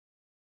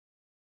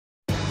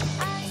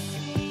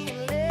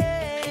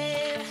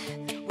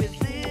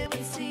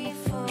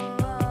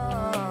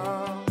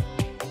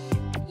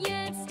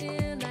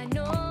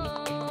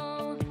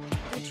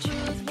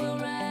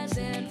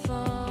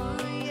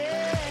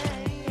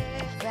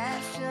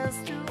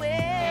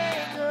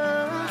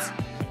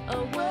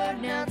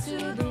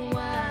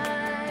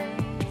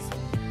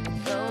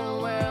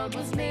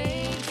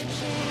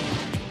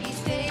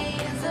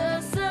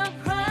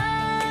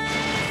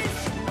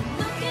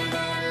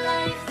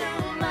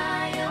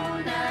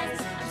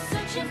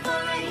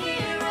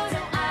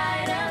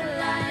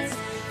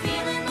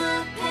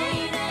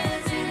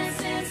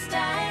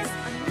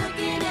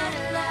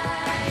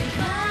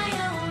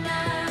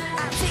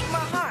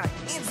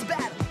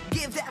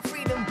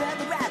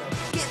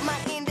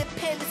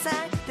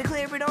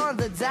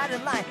citizens out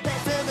in line.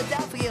 Let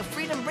Philadelphia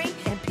freedom ring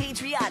and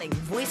patriotic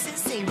voices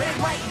sing. Red,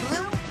 white,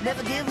 blue,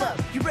 never give up.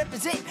 You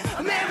represent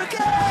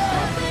America.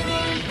 Hoping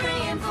and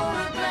praying for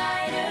a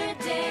brighter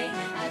day.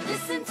 I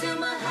listen to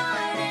my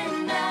heart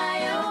and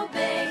I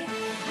obey.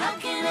 How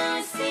can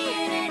I see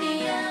it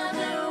any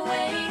other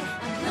way?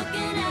 I'm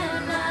looking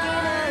at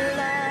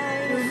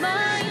life with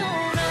my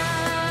own eyes.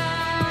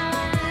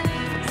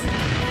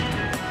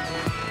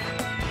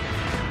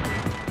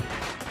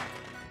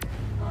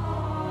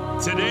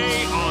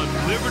 Today on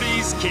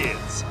Liberty's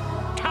Kids,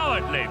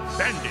 cowardly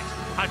bandit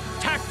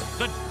attacked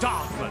the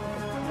Dartmouth.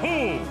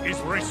 Who is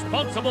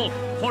responsible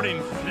for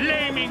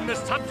inflaming the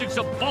subjects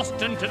of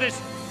Boston to this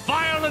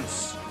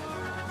violence?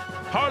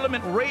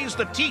 Parliament raised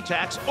the tea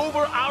tax over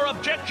our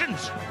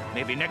objections.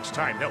 Maybe next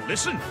time they'll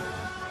listen.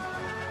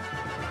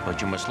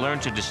 But you must learn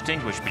to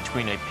distinguish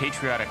between a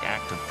patriotic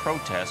act of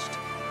protest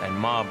and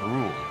mob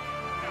rule.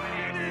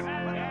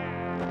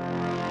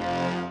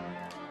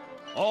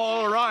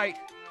 All right.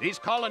 These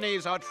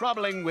colonies are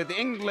troubling with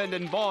England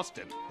and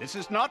Boston. This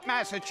is not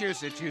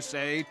Massachusetts, you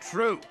say.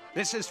 True.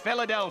 This is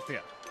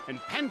Philadelphia and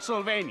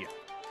Pennsylvania.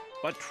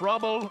 But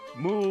trouble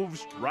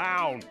moves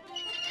round.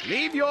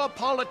 Leave your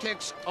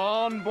politics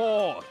on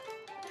board.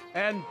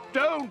 And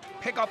don't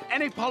pick up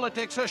any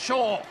politics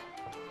ashore.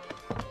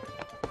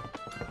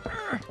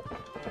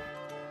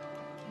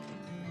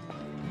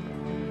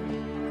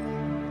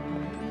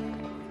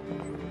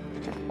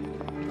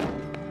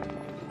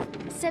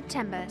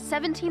 September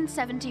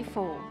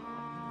 1774.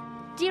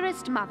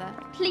 Dearest Mother,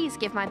 please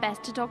give my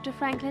best to Dr.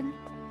 Franklin.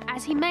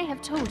 As he may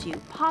have told you,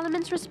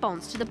 Parliament's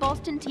response to the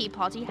Boston Tea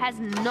Party has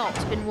not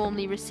been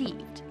warmly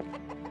received.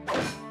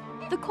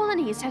 The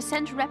colonies have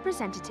sent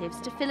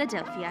representatives to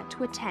Philadelphia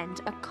to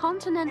attend a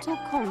Continental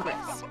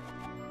Congress.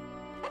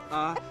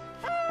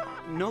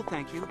 No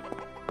thank you.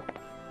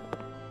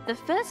 The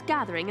first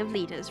gathering of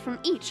leaders from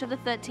each of the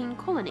 13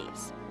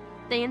 colonies.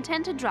 They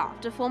intend to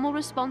draft a formal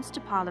response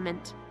to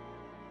Parliament.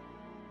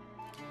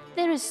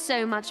 There is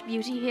so much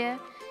beauty here.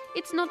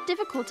 It's not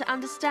difficult to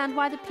understand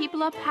why the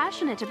people are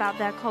passionate about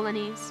their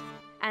colonies.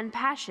 And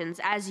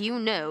passions, as you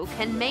know,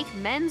 can make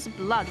men's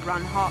blood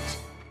run hot.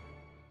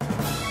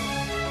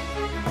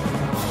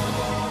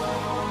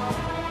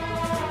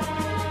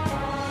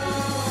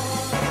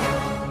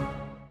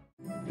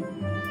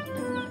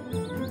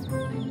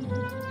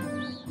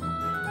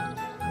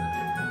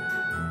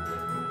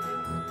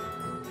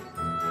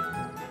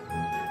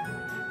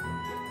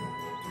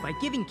 By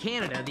giving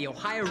Canada the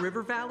Ohio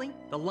River Valley,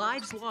 the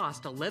lives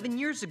lost 11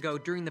 years ago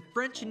during the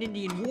French and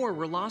Indian War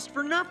were lost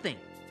for nothing.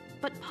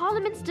 But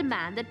Parliament's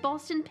demand that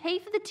Boston pay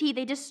for the tea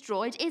they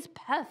destroyed is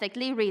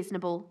perfectly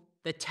reasonable.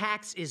 The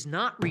tax is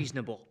not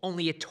reasonable.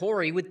 Only a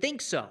Tory would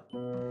think so.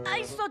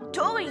 I thought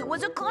Tory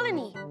was a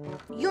colony.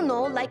 You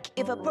know, like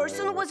if a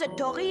person was a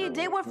Tory,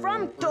 they were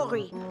from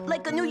Tory.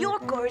 Like a New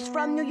Yorker is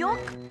from New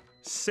York.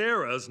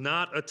 Sarah's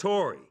not a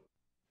Tory.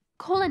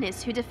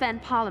 Colonists who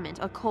defend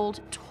Parliament are called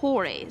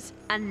Tories,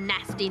 a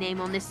nasty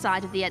name on this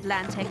side of the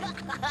Atlantic.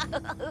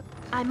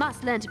 I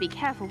must learn to be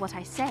careful what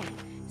I say,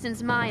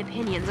 since my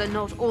opinions are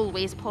not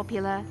always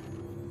popular.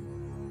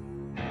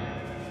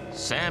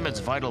 Sam, it's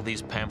vital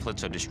these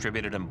pamphlets are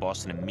distributed in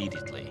Boston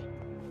immediately.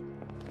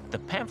 The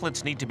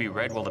pamphlets need to be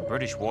read while the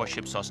British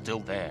warships are still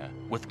there,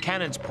 with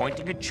cannons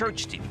pointing at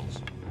church steeples.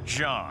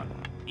 John,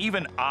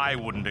 even I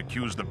wouldn't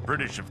accuse the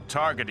British of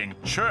targeting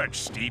church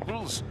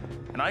steeples.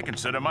 And I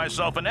consider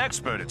myself an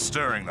expert at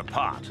stirring the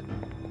pot.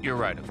 You're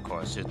right, of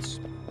course. It's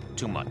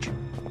too much.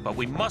 But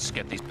we must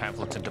get these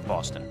pamphlets into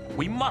Boston.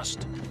 We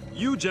must.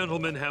 You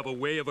gentlemen have a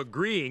way of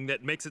agreeing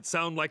that makes it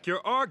sound like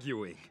you're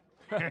arguing.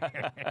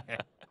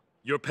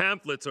 Your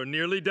pamphlets are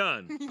nearly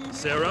done.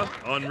 Sarah,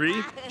 Henri,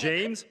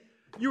 James,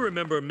 you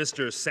remember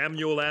Mr.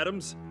 Samuel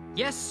Adams?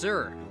 Yes,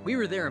 sir. We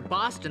were there in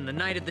Boston the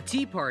night of the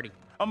Tea Party.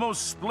 A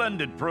most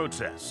splendid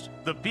protest.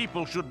 The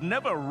people should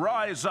never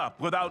rise up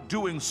without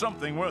doing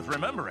something worth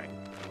remembering.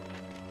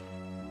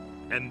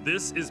 And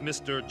this is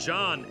Mr.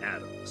 John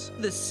Adams.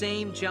 The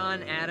same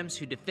John Adams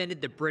who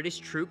defended the British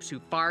troops who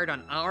fired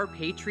on our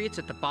patriots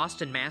at the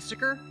Boston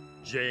Massacre?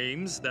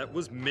 James, that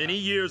was many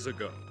years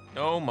ago.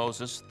 No,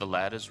 Moses, the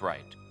lad is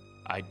right.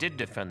 I did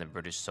defend the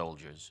British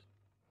soldiers,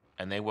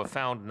 and they were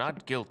found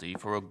not guilty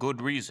for a good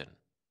reason.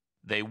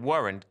 They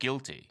weren't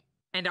guilty.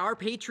 And our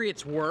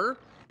patriots were?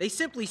 They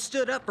simply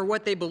stood up for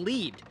what they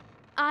believed.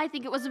 I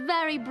think it was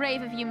very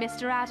brave of you,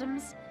 Mr.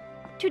 Adams,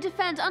 to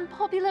defend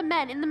unpopular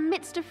men in the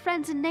midst of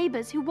friends and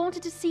neighbors who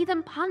wanted to see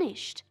them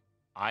punished.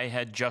 I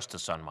had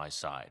justice on my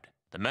side.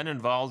 The men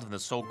involved in the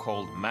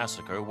so-called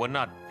massacre were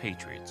not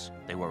patriots.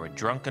 They were a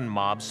drunken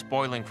mob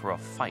spoiling for a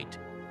fight.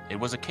 It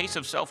was a case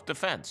of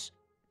self-defense.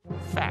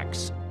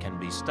 Facts can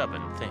be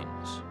stubborn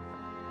things.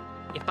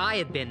 If I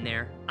had been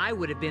there, I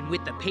would have been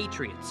with the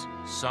patriots.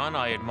 Son,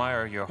 I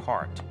admire your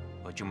heart,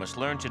 but you must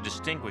learn to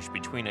distinguish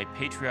between a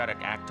patriotic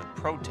act of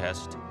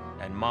protest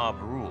and mob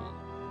rule.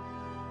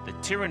 The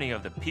tyranny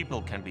of the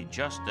people can be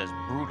just as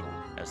brutal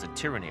as the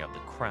tyranny of the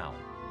crown.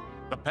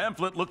 The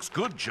pamphlet looks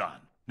good, John.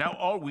 Now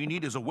all we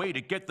need is a way to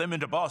get them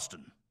into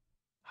Boston.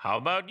 How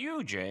about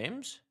you,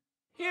 James?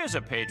 Here's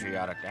a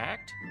patriotic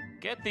act.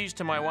 Get these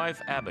to my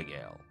wife,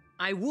 Abigail.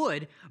 I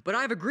would, but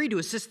I've agreed to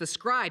assist the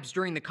scribes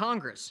during the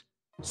Congress.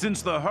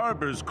 Since the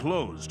harbor's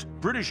closed,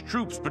 British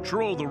troops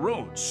patrol the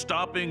roads,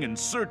 stopping and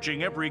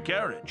searching every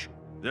carriage.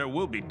 There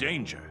will be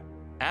danger.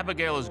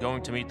 Abigail is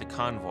going to meet the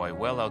convoy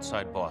well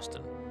outside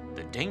Boston.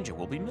 The danger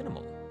will be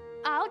minimal.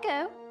 I'll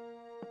go.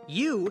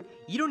 You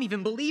don't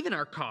even believe in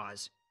our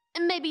cause.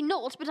 Maybe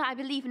not, but I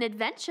believe in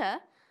adventure.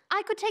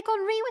 I could take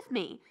Henri with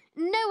me.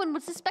 No one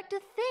would suspect a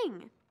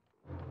thing.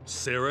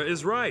 Sarah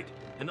is right.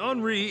 And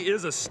Henri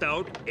is a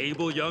stout,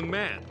 able young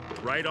man.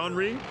 Right,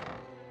 Henri?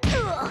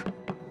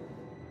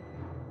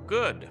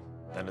 Good.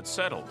 Then it's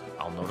settled.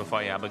 I'll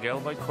notify Abigail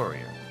by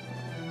courier.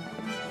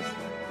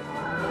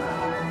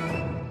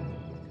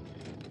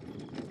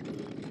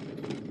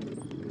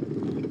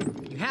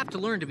 You have to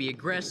learn to be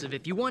aggressive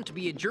if you want to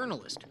be a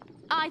journalist.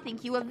 I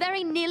think you were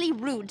very nearly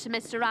rude to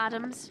Mr.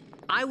 Adams.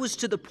 I was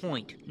to the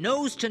point,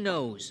 nose to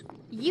nose.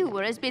 You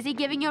were as busy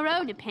giving your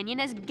own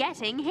opinion as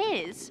getting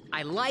his.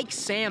 I like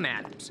Sam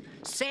Adams.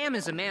 Sam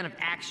is a man of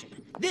action.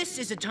 This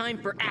is a time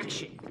for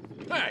action.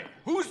 Hey,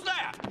 who's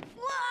that?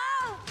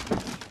 Whoa!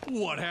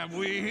 What have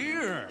we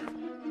here?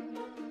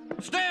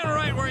 Stand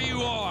right where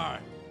you are.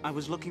 I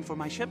was looking for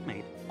my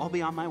shipmate. I'll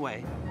be on my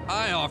way.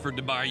 I offered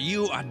to buy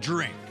you a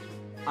drink.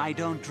 I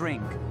don't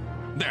drink.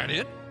 That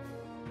it?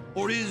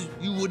 Or is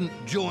you wouldn't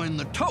join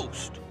the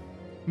toast?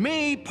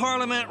 Me,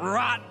 Parliament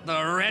rot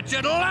the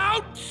wretched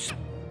louts!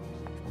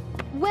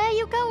 Where are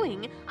you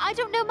going? I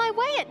don't know my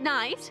way at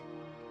night.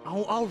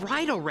 Oh, all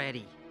right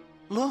already.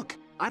 Look,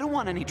 I don't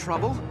want any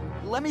trouble.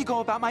 Let me go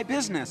about my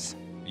business.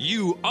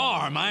 You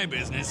are my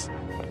business.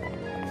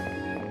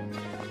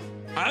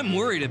 I'm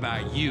worried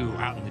about you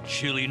out in the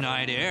chilly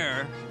night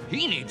air.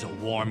 He needs a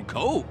warm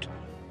coat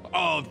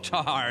of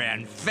tar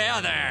and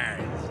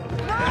feathers.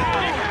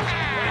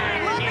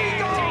 Let me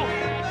go!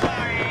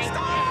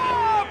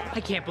 Stop!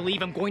 I can't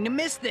believe I'm going to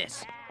miss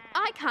this.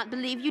 I can't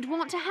believe you'd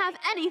want to have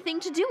anything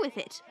to do with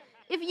it.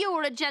 If you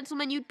were a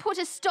gentleman, you'd put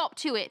a stop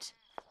to it.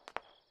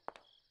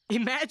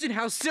 Imagine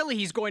how silly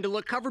he's going to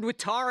look covered with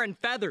tar and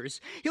feathers.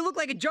 He'll look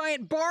like a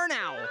giant barn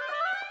owl.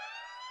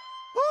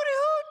 Hooty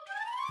hoot!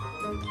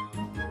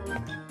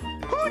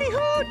 Hooty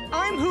hoot!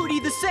 I'm Hooty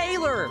the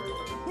sailor.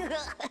 Hooty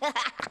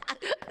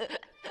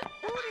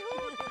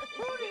hoot!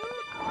 Hooty hoot!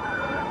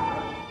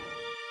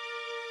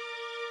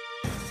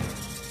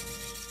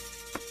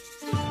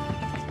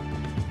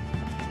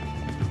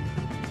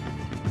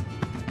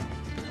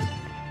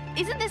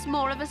 Isn't this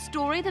more of a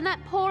story than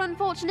that poor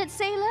unfortunate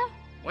sailor?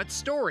 What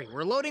story?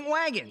 We're loading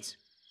wagons.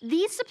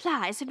 These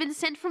supplies have been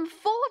sent from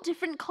 4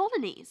 different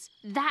colonies.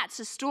 That's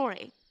a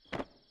story.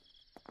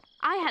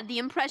 I had the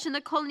impression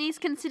the colonies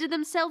consider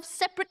themselves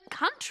separate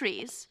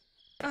countries.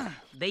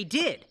 They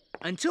did,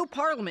 until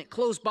Parliament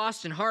closed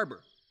Boston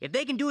Harbor. If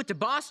they can do it to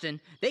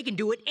Boston, they can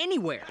do it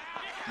anywhere.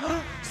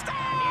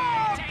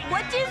 Stop!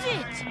 What is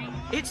it?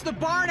 It's the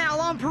barn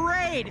owl on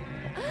parade!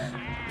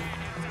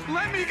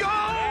 Let me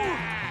go!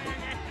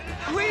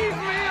 Leave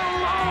me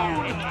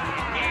alone!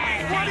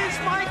 What is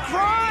my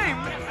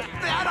crime?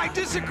 That I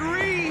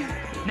disagree!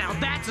 Now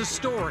that's a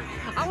story.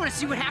 I want to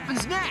see what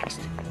happens next.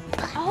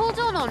 Hold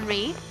on,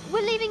 Henri.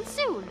 We're leaving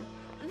soon.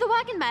 The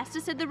wagon master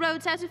said the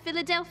roads out of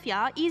Philadelphia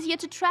are easier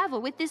to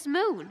travel with this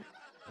moon.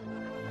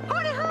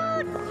 Hooty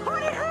hoot!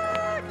 Hooty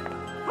hoot!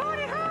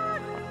 Hooty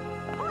hoot!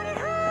 Hooty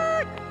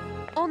hoot!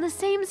 On the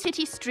same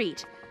city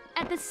street,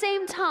 at the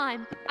same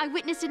time, I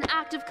witnessed an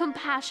act of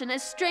compassion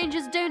as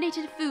strangers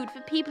donated food for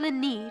people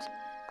in need,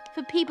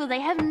 for people they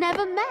have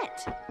never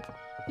met.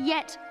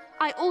 Yet,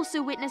 I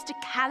also witnessed a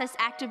callous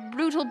act of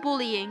brutal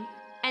bullying,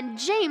 and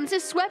James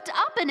is swept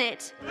up in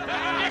it.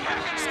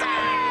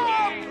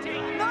 Stop!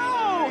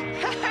 No!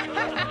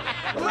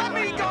 Let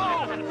me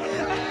go!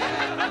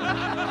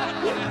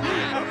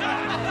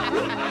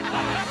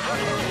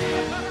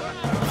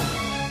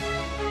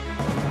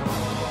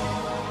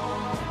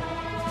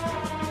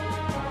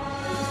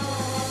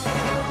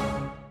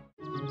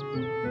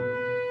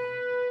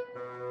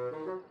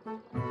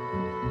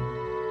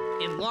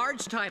 In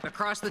large type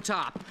across the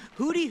top,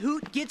 Hooty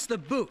Hoot gets the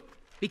boot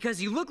because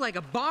he looked like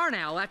a barn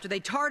owl after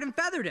they tarred and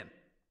feathered him.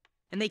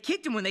 And they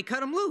kicked him when they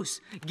cut him loose.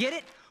 Get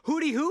it?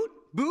 Hooty Hoot?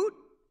 Boot?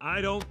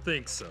 I don't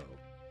think so.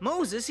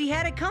 Moses, he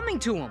had it coming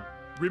to him.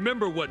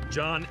 Remember what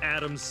John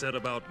Adams said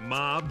about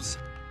mobs?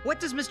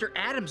 What does Mr.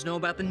 Adams know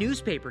about the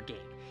newspaper game?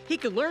 He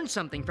could learn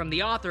something from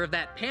the author of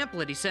that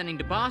pamphlet he's sending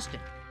to Boston,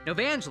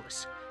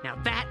 Novangelis. Now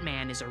that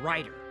man is a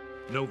writer.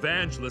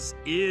 Novangelis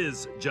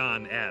is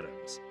John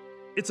Adams.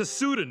 It's a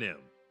pseudonym,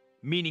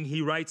 meaning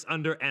he writes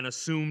under an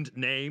assumed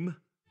name.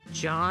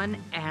 John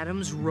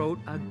Adams wrote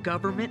a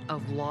government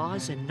of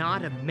laws and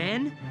not of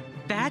men?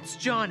 That's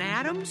John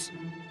Adams?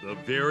 The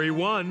very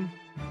one.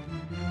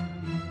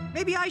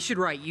 Maybe I should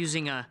write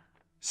using a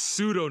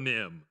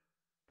pseudonym.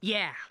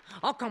 Yeah,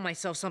 I'll call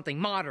myself something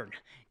modern.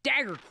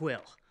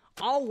 Daggerquill.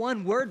 All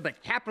one word,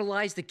 but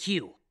capitalize the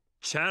Q.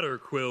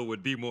 Chatterquill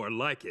would be more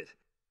like it.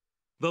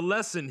 The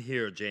lesson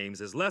here, James,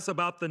 is less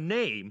about the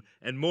name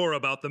and more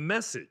about the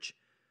message.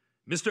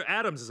 Mr.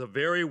 Adams is a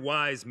very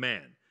wise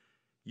man.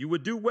 You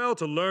would do well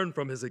to learn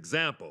from his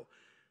example.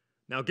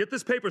 Now get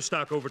this paper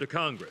stock over to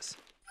Congress.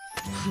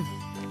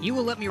 You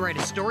will let me write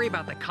a story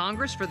about the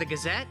Congress for the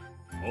Gazette?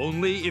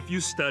 Only if you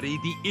study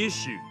the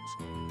issues.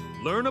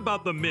 Learn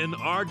about the men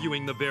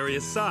arguing the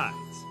various sides.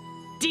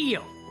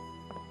 Deal!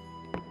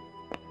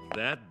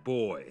 That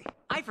boy.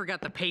 I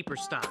forgot the paper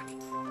stock.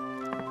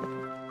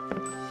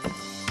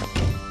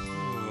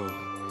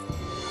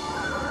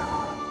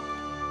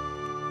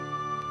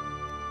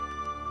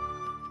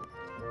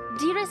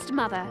 Dearest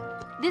Mother,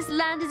 this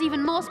land is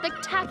even more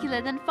spectacular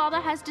than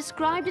Father has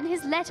described in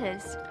his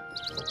letters.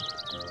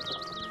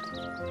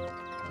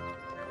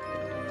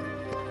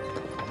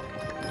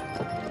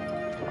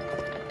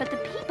 But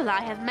the people I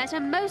have met are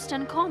most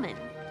uncommon.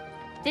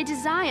 Their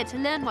desire to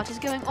learn what is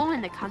going on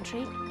in the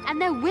country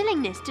and their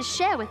willingness to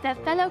share with their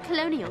fellow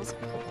colonials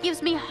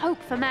gives me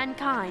hope for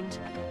mankind.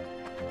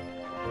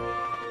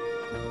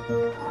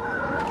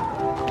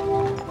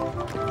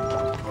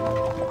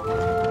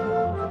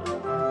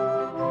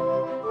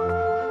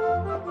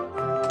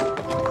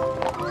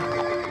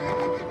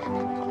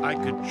 I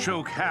could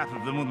choke half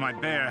of them with my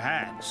bare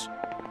hands.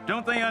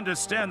 Don't they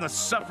understand the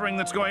suffering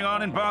that's going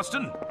on in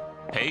Boston?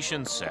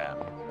 Patience, Sam.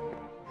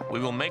 We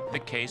will make the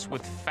case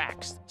with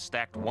facts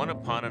stacked one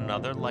upon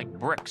another like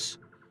bricks.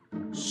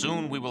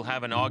 Soon we will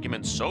have an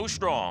argument so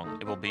strong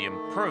it will be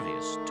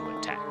impervious to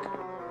attack.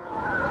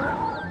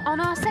 On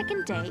our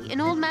second day,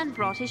 an old man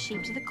brought his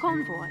sheep to the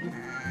convoy.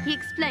 He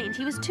explained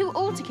he was too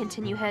old to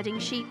continue herding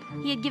sheep.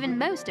 He had given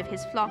most of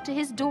his flock to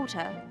his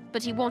daughter,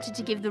 but he wanted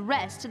to give the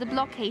rest to the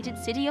blockaded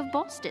city of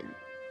Boston.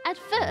 At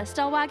first,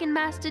 our wagon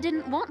master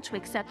didn't want to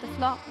accept the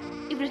flock.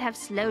 It would have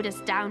slowed us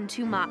down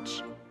too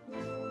much.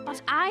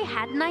 But I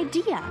had an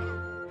idea.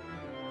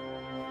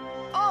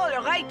 All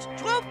right,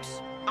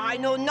 troops. I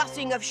know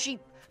nothing of sheep,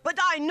 but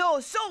I know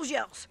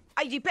soldiers.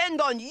 I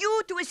depend on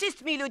you to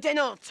assist me,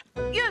 Lieutenant.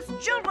 Yes,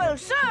 General,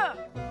 sir.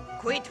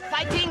 Quit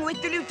fighting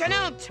with the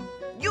Lieutenant.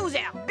 You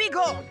there, big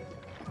horn.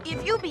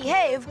 If you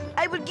behave,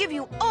 I will give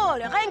you all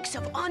ranks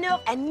of honor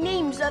and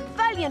names of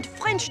valiant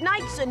French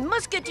knights and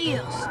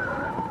musketeers.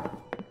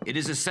 It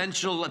is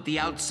essential at the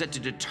outset to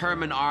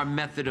determine our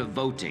method of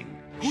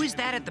voting. Who is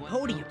that at the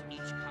podium?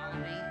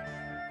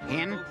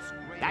 Him?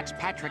 That's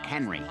Patrick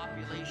Henri.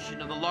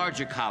 Population of the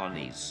larger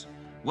colonies.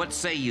 What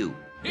say you?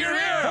 Hear,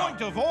 hear!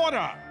 Point of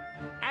order!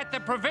 At the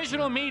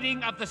provisional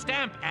meeting of the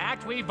Stamp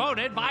Act, we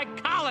voted by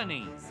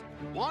colonies.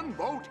 One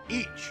vote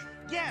each.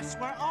 Yes,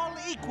 we're all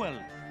equal.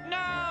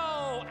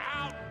 No!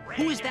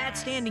 Outrageous! Who is that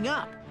standing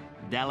up?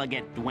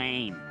 Delegate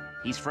Dwayne.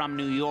 He's from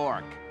New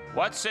York.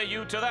 What say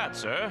you to that,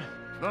 sir?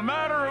 The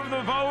matter of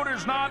the vote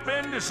has not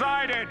been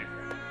decided.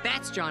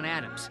 That's John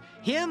Adams.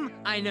 Him,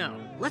 I know.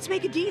 Let's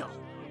make a deal.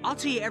 I'll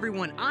tell you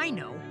everyone I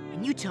know,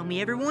 and you tell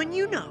me everyone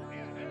you know.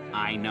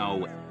 I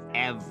know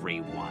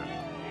everyone.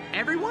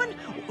 Everyone?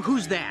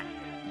 Who's that?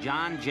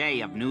 John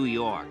Jay of New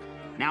York.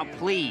 Now,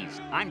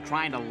 please, I'm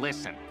trying to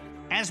listen.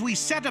 As we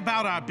set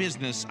about our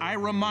business, I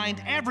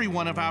remind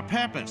everyone of our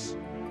purpose.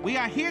 We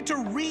are here to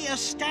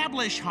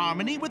re-establish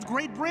harmony with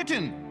Great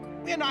Britain.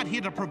 We're not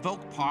here to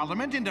provoke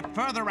Parliament into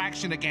further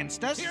action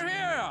against us. Hear,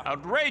 hear!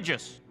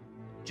 Outrageous!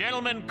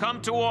 Gentlemen,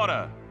 come to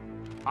order.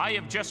 I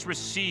have just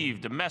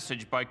received a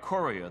message by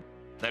courier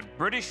that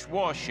British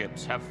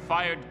warships have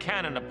fired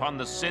cannon upon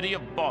the city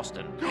of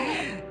Boston.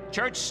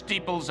 Church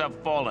steeples have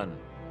fallen.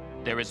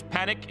 There is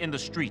panic in the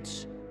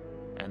streets,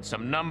 and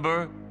some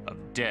number of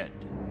dead.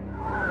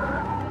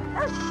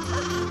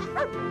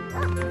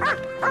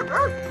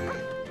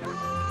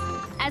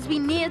 As we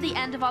near the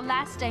end of our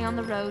last day on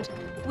the road,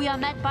 we are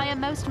met by a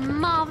most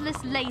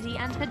marvelous lady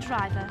and her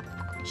driver.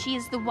 She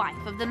is the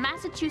wife of the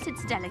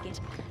Massachusetts delegate,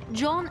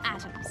 John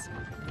Adams.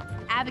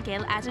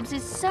 Abigail Adams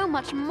is so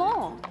much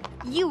more.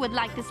 You would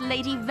like this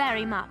lady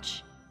very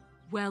much.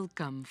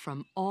 Welcome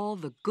from all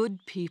the good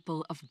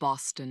people of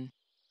Boston.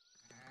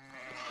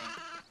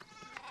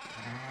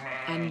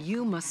 And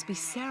you must be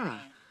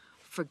Sarah.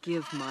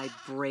 Forgive my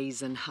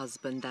brazen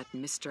husband, that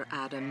Mr.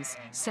 Adams,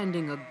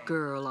 sending a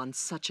girl on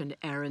such an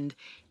errand.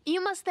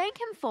 You must thank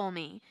him for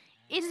me.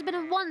 It has been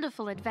a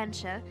wonderful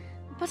adventure,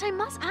 but I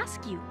must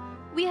ask you,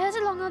 we heard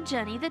along our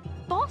journey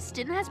that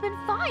Boston has been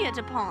fired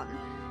upon.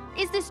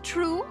 Is this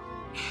true?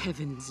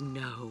 Heavens,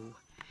 no.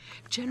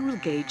 General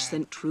Gage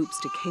sent troops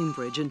to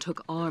Cambridge and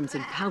took arms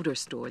and powder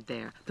stored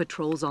there.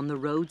 Patrols on the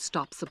road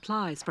stopped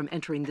supplies from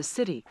entering the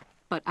city.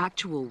 But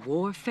actual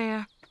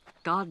warfare?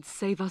 God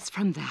save us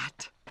from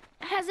that.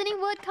 Has any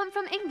word come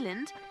from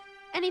England?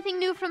 Anything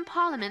new from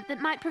Parliament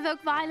that might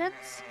provoke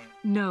violence?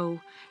 No.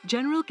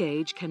 General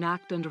Gage can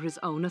act under his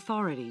own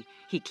authority.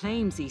 He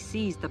claims he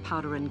seized the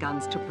powder and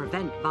guns to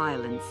prevent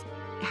violence.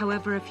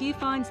 However, if he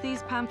finds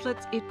these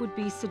pamphlets, it would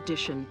be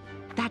sedition.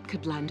 That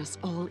could land us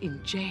all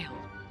in jail.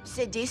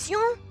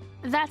 Sedition?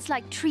 That's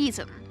like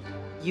treason.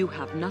 You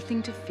have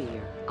nothing to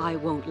fear. I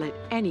won't let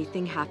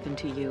anything happen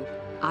to you.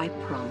 I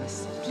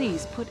promise.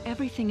 Please put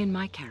everything in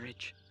my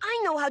carriage.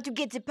 I know how to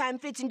get the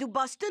pamphlets into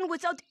Boston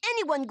without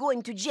anyone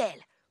going to jail.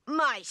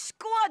 My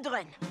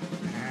squadron!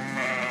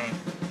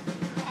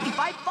 If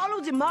I follow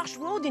the marsh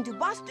road into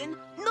Boston,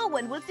 no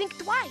one will think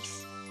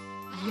twice.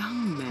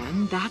 Young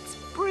man, that's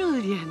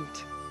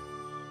brilliant.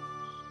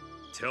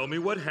 Tell me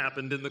what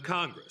happened in the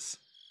Congress.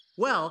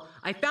 Well,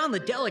 I found the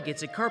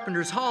delegates at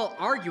Carpenter's Hall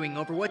arguing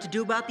over what to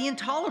do about the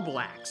Intolerable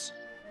Acts.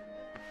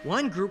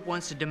 One group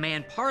wants to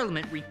demand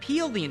Parliament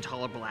repeal the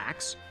Intolerable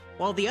Acts,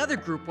 while the other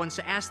group wants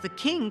to ask the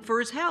king for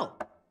his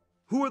help.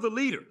 Who are the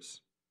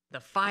leaders? The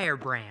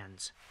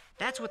firebrands.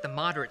 That's what the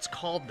moderates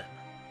called them.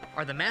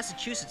 Are the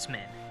Massachusetts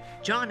men,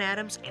 John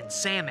Adams and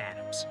Sam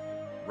Adams.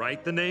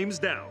 Write the names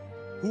down.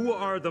 Who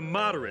are the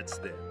moderates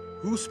then?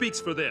 Who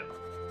speaks for them?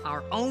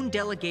 Our own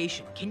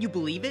delegation. Can you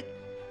believe it?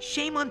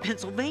 Shame on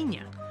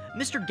Pennsylvania.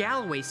 Mr.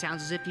 Galloway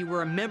sounds as if he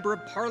were a member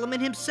of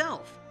Parliament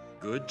himself.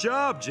 Good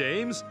job,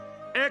 James.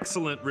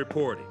 Excellent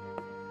reporting.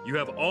 You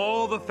have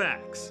all the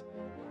facts.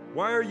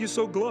 Why are you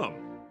so glum?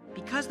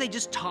 Because they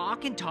just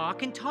talk and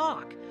talk and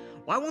talk.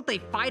 Why won't they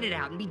fight it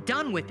out and be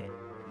done with it?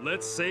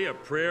 Let's say a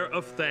prayer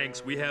of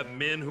thanks we have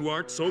men who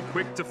aren't so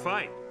quick to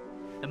fight.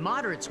 The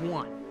moderates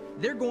won.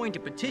 They're going to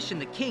petition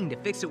the king to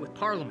fix it with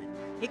Parliament.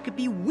 It could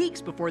be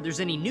weeks before there's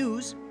any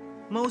news.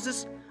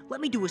 Moses,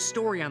 let me do a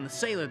story on the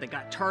sailor that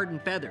got tarred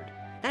and feathered.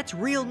 That's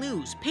real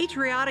news,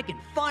 patriotic and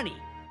funny.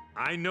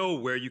 I know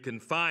where you can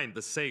find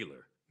the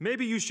sailor.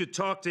 Maybe you should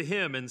talk to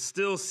him and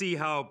still see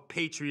how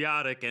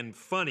patriotic and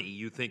funny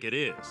you think it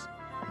is.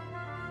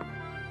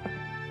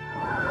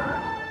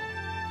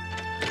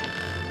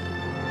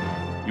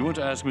 You want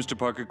to ask Mr.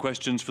 Parker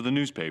questions for the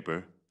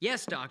newspaper?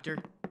 Yes, Doctor.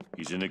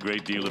 He's in a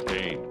great deal of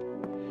pain.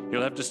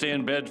 He'll have to stay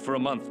in bed for a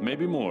month,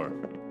 maybe more.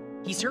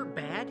 He's hurt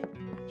bad?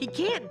 He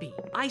can't be.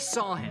 I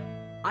saw him.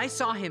 I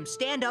saw him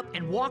stand up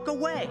and walk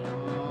away.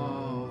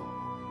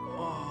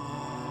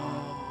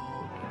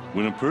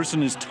 When a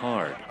person is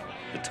tarred,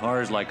 the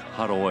tar is like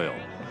hot oil.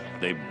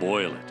 They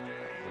boil it.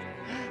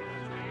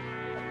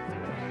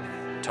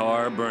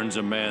 Tar burns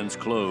a man's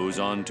clothes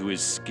onto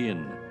his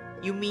skin.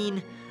 You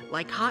mean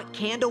like hot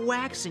candle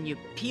wax and you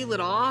peel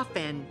it off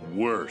and...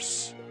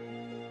 Worse.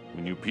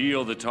 When you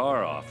peel the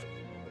tar off,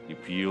 you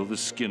peel the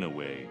skin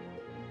away.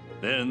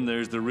 Then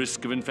there's the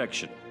risk of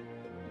infection,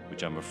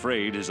 which I'm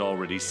afraid has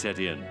already set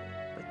in.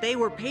 But they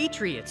were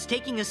patriots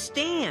taking a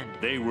stand.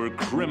 They were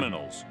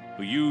criminals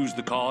who used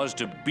the cause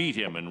to beat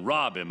him and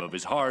rob him of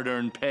his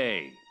hard-earned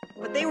pay.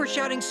 But they were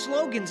shouting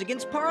slogans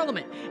against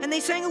Parliament, and they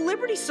sang a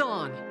liberty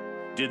song.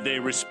 Did they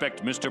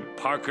respect Mr.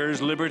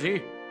 Parker's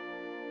liberty?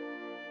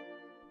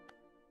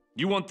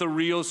 You want the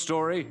real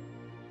story?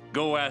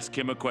 Go ask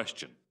him a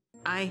question.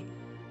 I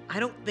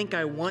don't think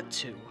I want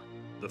to.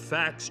 The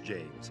facts,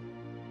 James.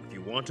 If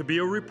you want to be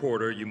a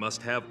reporter, you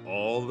must have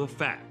all the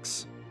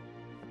facts.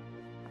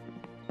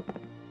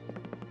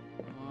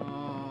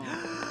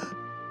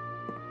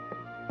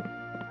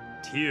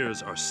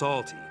 Tears are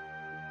salty.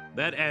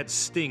 That adds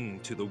sting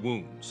to the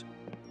wounds.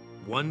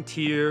 One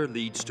tear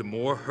leads to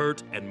more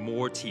hurt and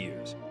more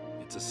tears.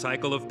 It's a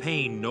cycle of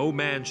pain no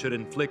man should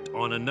inflict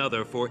on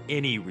another for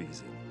any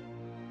reason.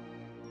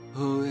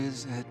 Who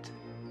is it?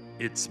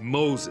 It's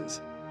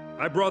Moses.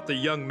 I brought the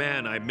young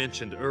man I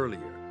mentioned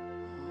earlier.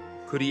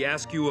 Could he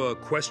ask you a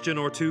question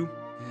or two?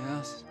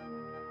 Yes.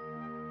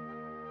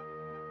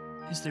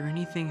 Is there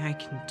anything I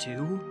can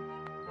do?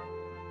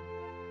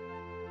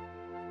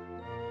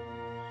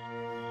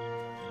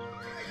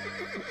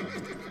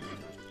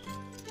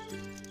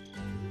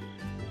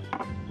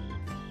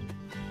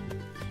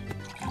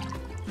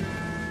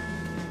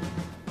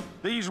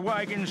 These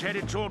wagons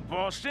headed toward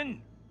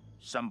Boston?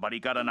 Somebody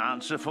got an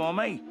answer for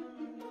me?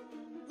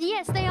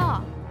 Yes, they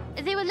are.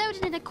 They were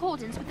loaded in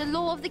accordance with the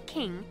law of the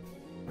king.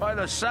 By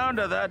the sound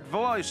of that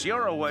voice,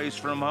 you're a ways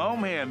from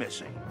home here,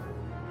 missy.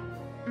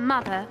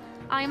 Mother,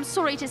 I am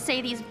sorry to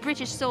say these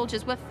British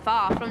soldiers were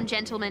far from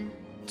gentlemen.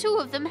 2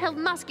 of them held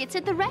muskets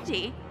at the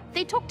ready.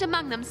 They talked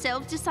among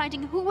themselves,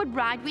 deciding who would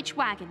ride which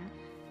wagon.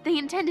 They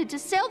intended to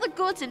sell the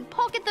goods and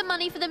pocket the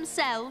money for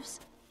themselves.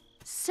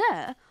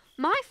 Sir,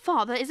 my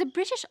father is a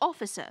British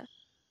officer.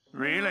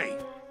 Really?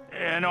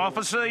 An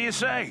officer, you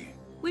say?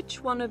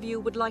 Which one of you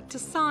would like to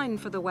sign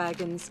for the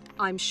wagons?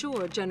 I'm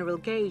sure General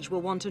Gage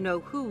will want to know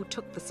who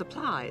took the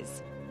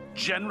supplies.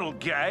 General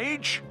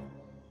Gage?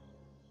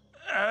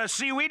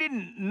 See, we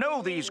didn't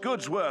know these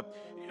goods were...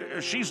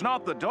 she's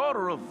not the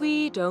daughter of...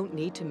 We don't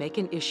need to make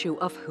an issue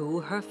of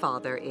who her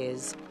father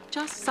is.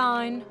 Just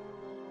sign.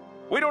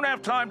 We don't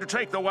have time to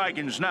take the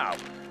wagons now.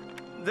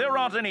 There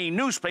aren't any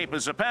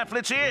newspapers or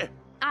pamphlets here.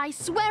 I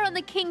swear on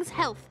the king's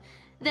health,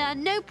 there are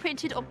no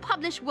printed or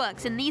published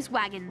works in these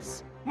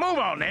wagons. Move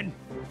on, then.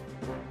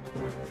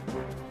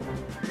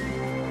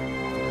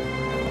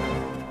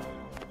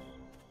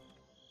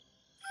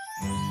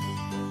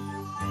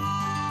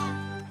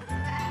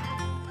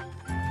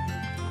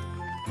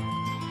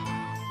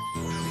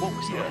 What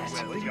was that?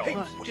 Hey,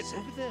 what's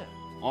over there?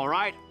 All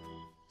right.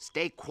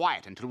 Stay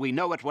quiet until we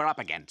know what we're up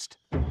against.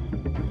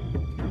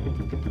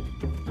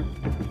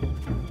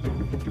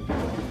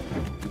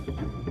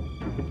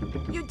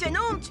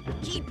 Lieutenant,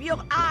 keep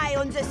your eye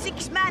on the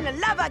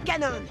 6-man lava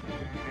cannon.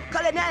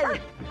 Colonel,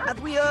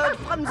 Have we heard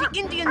from the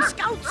Indian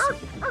scouts?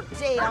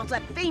 They are the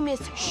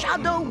famous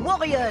shadow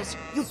warriors.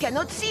 You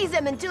cannot see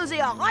them until they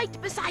are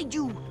right beside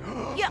you.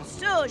 Yes,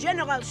 sir,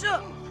 General,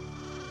 sir.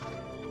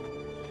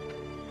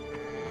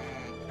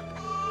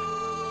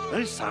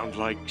 They sound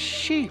like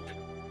sheep.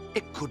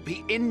 It could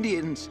be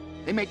Indians.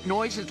 They make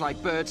noises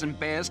like birds and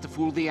bears to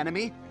fool the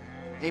enemy.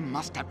 They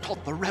must have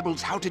taught the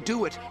rebels how to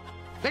do it.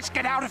 Let's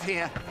get out of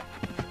here.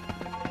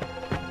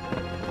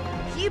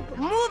 Keep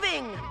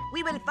moving.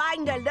 We will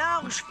find a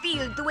large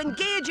field to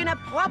engage in a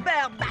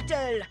proper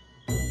battle.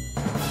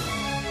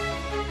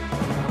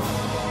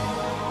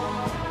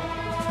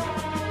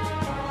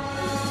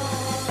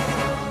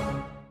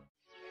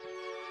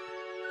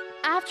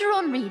 After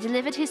Henri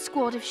delivered his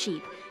squad of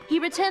sheep, he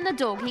returned the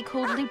dog he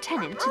called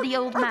Lieutenant to the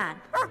old man.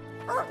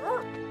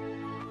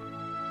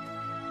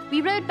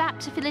 We rode back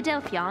to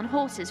Philadelphia on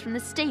horses from the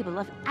stable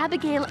of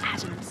Abigail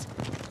Adams.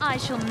 I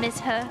shall miss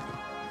her.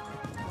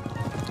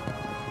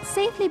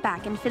 Safely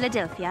back in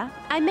Philadelphia,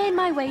 I made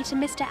my way to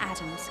Mr.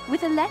 Adams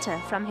with a letter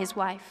from his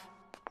wife.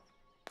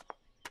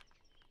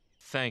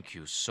 Thank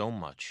you so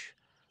much.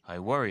 I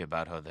worry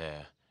about her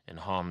there, in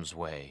harm's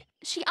way.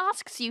 She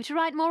asks you to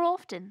write more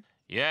often.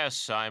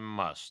 Yes, I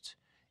must.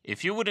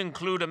 If you would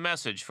include a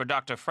message for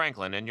Dr.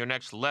 Franklin in your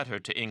next letter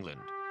to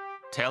England,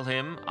 tell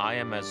him I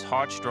am as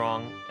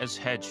heartstrong as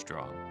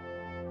headstrong.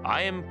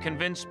 I am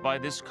convinced by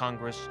this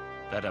Congress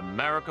that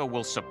America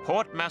will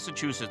support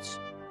Massachusetts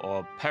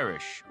or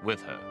perish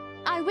with her.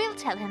 I will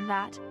tell him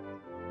that.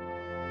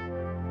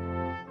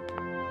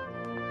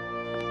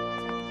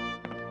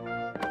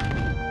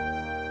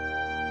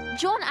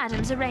 John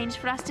Adams arranged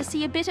for us to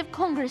see a bit of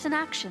Congress in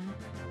action.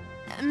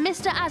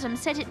 Mr. Adams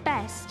said it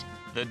best.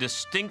 The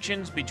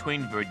distinctions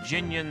between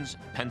Virginians,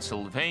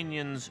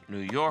 Pennsylvanians, New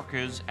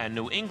Yorkers, and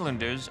New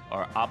Englanders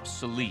are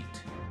obsolete.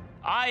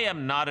 I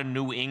am not a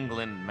New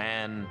England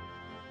man.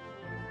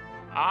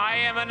 I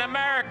am an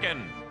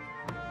American.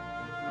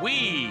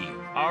 We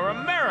are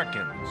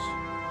Americans.